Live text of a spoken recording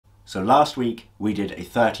So last week we did a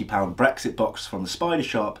 £30 Brexit box from the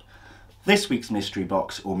Spidershop. This week's mystery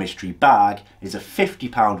box or mystery bag is a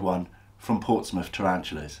 £50 one from Portsmouth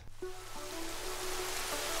Tarantulas.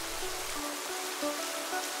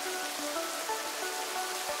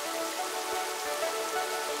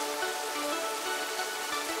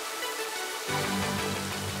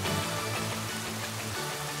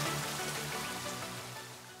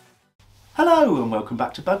 Hello and welcome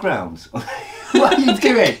back to Bug Rounds. What are you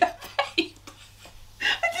doing?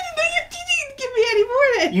 I didn't know you didn't give me any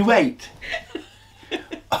warning. You wait.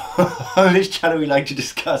 On this channel we like to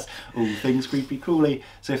discuss all things creepy crawly,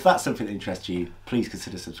 so if that's something that interests you, please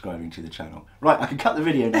consider subscribing to the channel. Right, I can cut the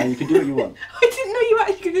video now, you can do what you want. I didn't know you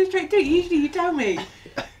actually could go straight to it. Usually you tell me.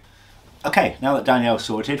 Okay, now that Danielle's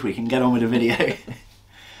sorted, we can get on with the video.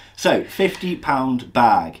 So, £50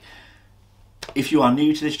 bag. If you are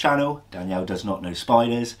new to this channel, Danielle does not know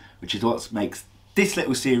spiders, which is what makes this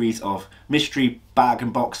little series of mystery bag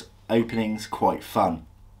and box openings quite fun.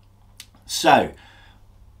 So,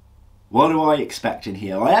 what do I expect in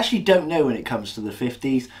here? I actually don't know when it comes to the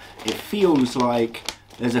 50s. It feels like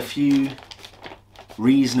there's a few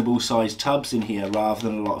reasonable sized tubs in here rather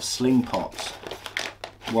than a lot of sling pots.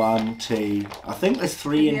 1, 2, I think there's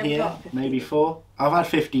 3 in here, maybe 4. I've had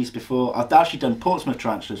 50s before. I've actually done Portsmouth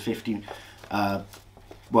Tarantulas 50,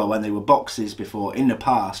 well, when they were boxes before in the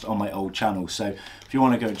past on my old channel. So if you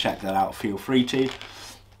want to go and check that out, feel free to.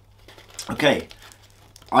 Okay,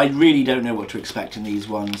 I really don't know what to expect in these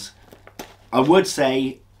ones. I would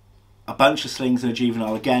say a bunch of slings and a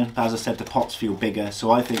juvenile again, but as I said, the pots feel bigger,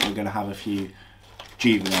 so I think we're going to have a few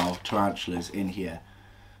juvenile tarantulas in here.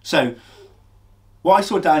 So, what I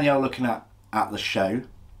saw Danielle looking at the show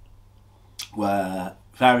were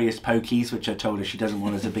various pokies, which I told her she doesn't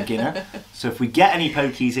want as a beginner. So if we get any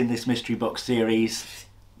pokies in this mystery box series,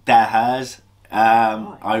 they're hers.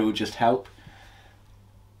 I will just help.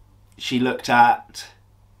 She looked at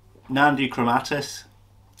Nandu chromatus,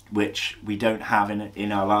 which we don't have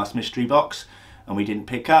in our last mystery box and we didn't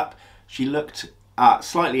pick up. She looked at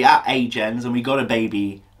slightly at agens and we got a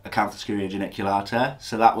baby Acanthoscurria geniculata,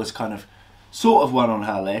 so that was kind of sort of one on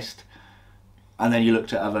her list. And then you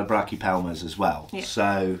looked at other brachypelmas as well. Yeah.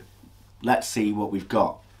 So let's see what we've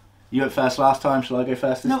got. You went first last time, shall I go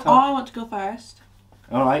first this time? No, I want to go first.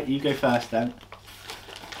 Alright, you go first then.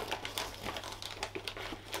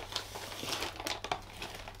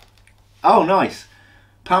 Oh, nice.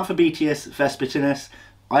 Pamphobeteus vespitinus.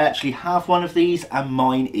 I actually have one of these and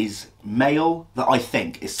mine is male, that I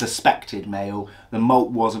think is suspected male. The molt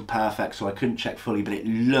wasn't perfect so I couldn't check fully, but it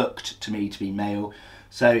looked to me to be male.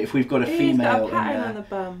 So if we've got a female got a pattern in there, on the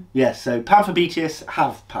bum. Yes, so Pamphobeteus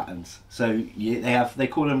have patterns. So they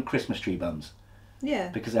call them Christmas tree bums. Yeah.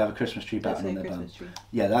 Because they have a Christmas tree pattern on their bum. Tree.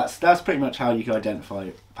 Yeah, that's pretty much how you can identify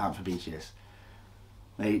Pamphobeteus.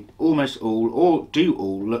 They almost all, or do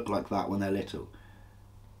all, look like that when they're little.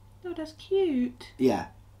 Oh, that's cute. Yeah.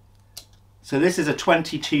 So this is a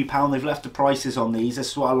 £22. They've left the prices on these.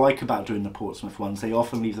 This is what I like about doing the Portsmouth ones. They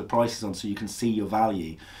often leave the prices on so you can see your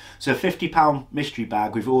value. So a £50 mystery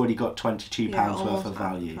bag, we've already got £22 worth of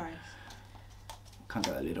value. Can't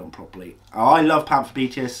get that lid on properly. Oh, I love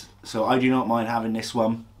Pamphobeteus, so I do not mind having this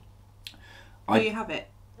one. You have it.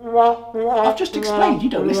 I've just explained, you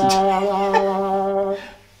don't listen to me.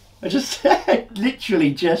 I just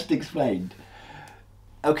literally just explained.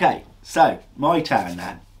 Okay, so my turn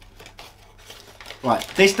then. Right,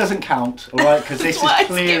 this doesn't count, alright, because this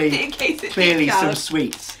is clearly some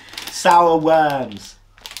sweets. Sour worms.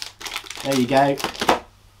 There you go.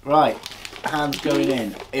 Right, hands going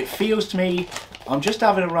in. It feels to me, I'm just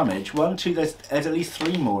having a rummage. 1, 2, there's at least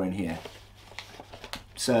 3 more in here.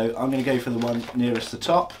 So I'm going to go for the one nearest the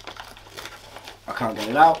top. I can't get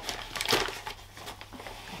it out.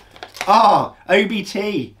 Ah,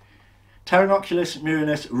 OBT. Pteronoculus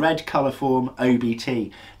murinus red colourform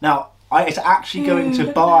OBT. Now, it's actually going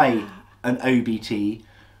to buy an OBT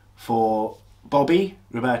for Bobby,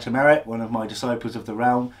 Roberta Merritt, one of my disciples of the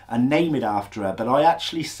realm, and name it after her. But I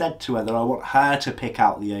actually said to her that I want her to pick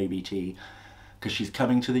out the OBT because she's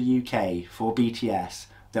coming to the UK for BTS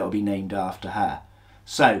that will be named after her.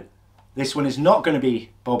 So this one is not going to be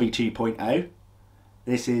Bobby 2.0.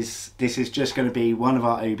 This is just going to be one of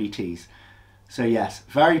our OBTs. So yes,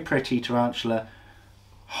 very pretty tarantula.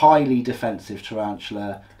 Highly defensive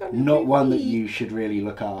tarantula, not one that you should really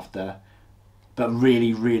look after, but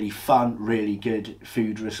really, really fun, really good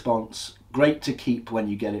food response. Great to keep when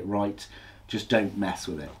you get it right, just don't mess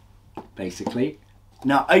with it, basically.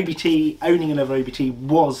 Now, OBT, owning another OBT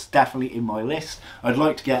was definitely in my list. I'd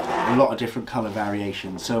like to get a lot of different colour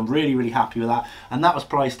variations, so I'm really, really happy with that. And that was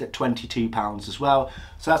priced at £22 as well.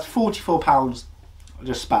 So that's £44. I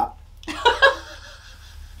just spat.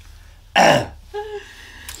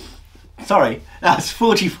 Sorry, that's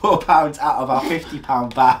 £44 out of our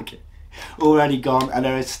 £50 bag already gone, and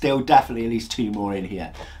there is still definitely at least 2 more in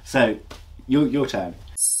here. So, your turn.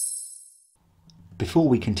 Before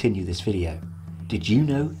we continue this video, did you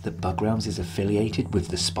know that Buggrounds is affiliated with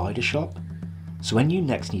the Spidershop? So when you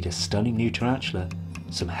next need a stunning new tarantula,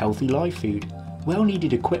 some healthy live food,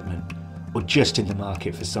 well-needed equipment, or just in the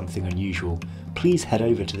market for something unusual, please head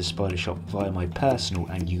over to the Spidershop via my personal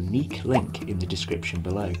and unique link in the description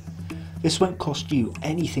below. This won't cost you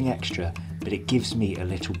anything extra, but it gives me a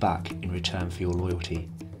little back in return for your loyalty.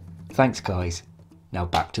 Thanks guys, now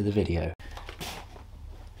back to the video.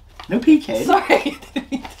 No peeking? Sorry.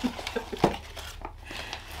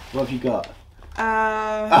 What have you got?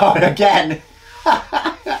 Oh, again!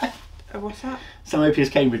 What's that? Samopius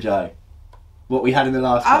cambridgei. What we had in the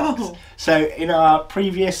last box. So in our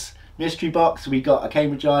previous mystery box, we got a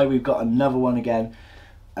cambridgei, we've got another one again.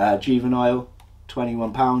 Juvenile,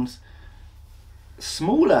 £21.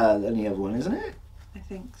 Smaller than the other one, isn't it? I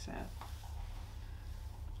think so.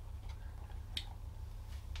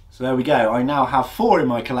 So there we go. I now have 4 in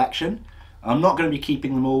my collection. I'm not going to be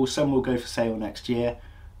keeping them all. Some will go for sale next year.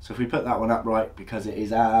 So if we put that one up right, because it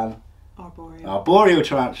is an arboreal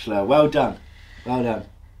tarantula. Well done. Well done.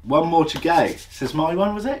 One more to go. This is my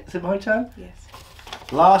one, was it? Is it my turn? Yes.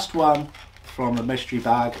 Last one from the mystery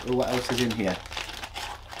bag. Oh, what else is in here?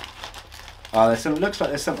 Oh, looks like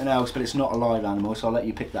there's something else, but it's not a live animal, so I'll let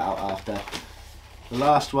you pick that out after. The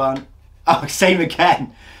last one. Oh, same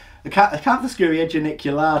again. The Acanthoscurria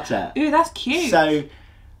geniculata. Ooh, that's cute. So,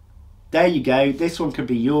 there you go. This one could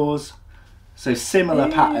be yours. So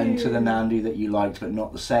similar pattern to the Nandu that you liked, but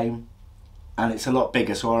not the same. And it's a lot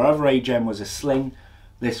bigger. So our other A-gem was a sling.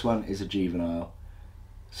 This one is a juvenile.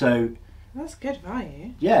 So that's good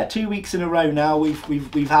value. Yeah, 2 weeks in a row now.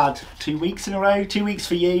 We've had 2 weeks in a row. 2 weeks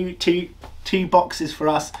for you. Two boxes for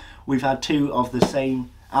us. We've had 2 of the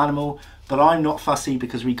same animal. But I'm not fussy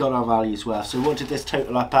because we got our values worth. So what did this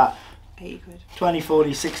total up at? 80 quid. 20,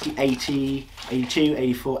 40, 60, 80, 82,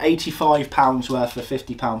 84, £85 worth for a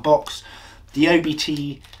 £50 box. The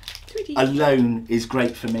OBT alone is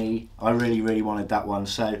great for me. I really, really wanted that one,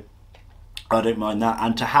 so I don't mind that.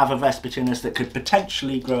 And to have a Vespertinus that could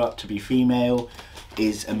potentially grow up to be female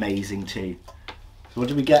is amazing too. So what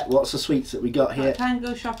did we get? What's the sweets that we got here?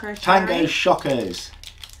 Tango Shocker. Tango Shockers.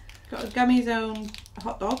 Got a Gummy Zone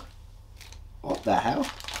hot dog. What the hell?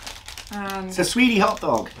 And it's a sweetie hot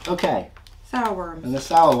dog. Okay. sour worms. And the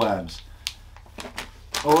sour worms.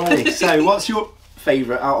 Alrighty, so what's your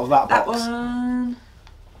favourite out of that box? That one.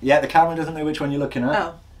 Yeah, the camera doesn't know which one you're looking at.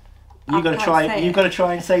 Oh. You've got to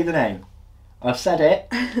try and say the name. I've said it.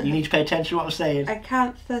 You need to pay attention to what I'm saying.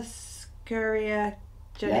 Acanthoscurria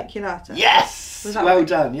geniculata. Yeah. Yes! Was that well right?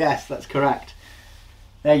 done. Yes, that's correct.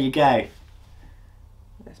 There you go.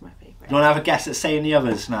 That's my favourite. Do you want to have a guess at saying the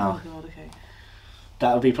others now? Oh god, okay.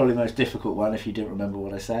 That would be probably the most difficult one if you didn't remember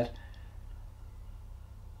what I said.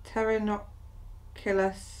 Tarantula,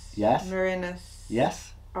 yes. Marinus,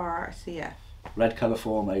 yes. RCF. Red colour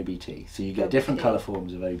form OBT. So you get OBT. different colour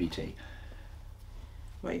forms of OBT.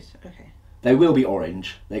 Wait, okay. They will be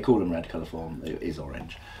orange. They call them red colour form. It is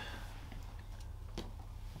orange.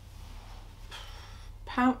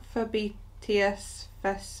 Panthobeteus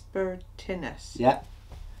vespertinus. Yeah.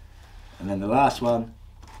 And then the last one.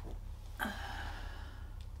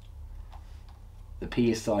 The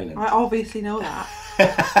P is silent. I obviously know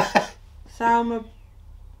that. Salmo.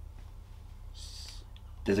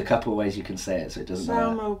 There's a couple of ways you can say it, so it doesn't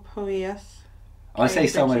matter. Salmopoeus. I say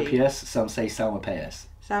Salmopoeus, some say Salmopoeus.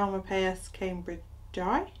 Salmopoeus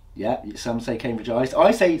cambridgei. Yeah, some say Cambridgei.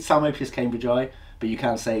 I say Salmopoeus cambridgei, but you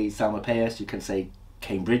can say Salmopoeus, you can say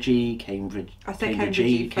Cambridgei, I say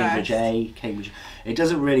Cambridgei, Cambridge. It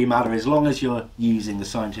doesn't really matter as long as you're using the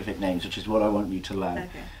scientific names, which is what I want you to learn.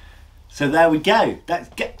 Okay. So there we go.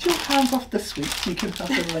 Get your hands off the sweets. You can have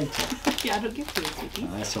them later. Yeah, I don't give you sweeties.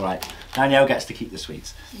 Oh, that's all right. Danielle gets to keep the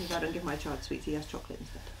sweets. Because I don't give my child sweets, he has chocolate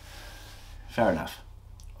instead. Fair enough.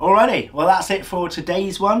 Alrighty, well that's it for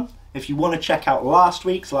today's one. If you want to check out last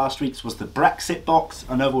week's was the Brexit box.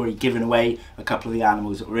 I know I've already given away a couple of the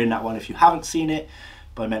animals that were in that one if you haven't seen it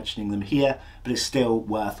by mentioning them here, but it's still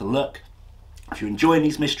worth a look. If you're enjoying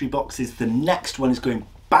these mystery boxes, the next one is going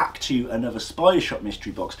back to another Spidershop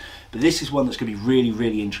mystery box, but this is one that's going to be really,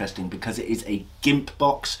 really interesting because it is a GIMP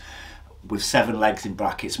box. with 7 legs in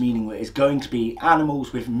brackets, meaning that it's going to be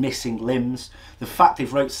animals with missing limbs. The fact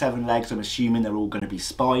they've wrote 7 legs, I'm assuming they're all going to be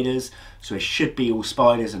spiders, so it should be all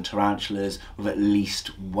spiders and tarantulas with at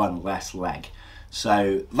least 1 less leg.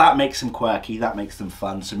 So that makes them quirky, that makes them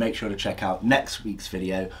fun, so make sure to check out next week's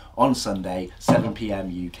video on Sunday, 7 PM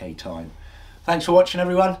UK time. Thanks for watching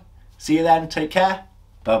everyone, see you then, take care,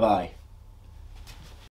 bye bye.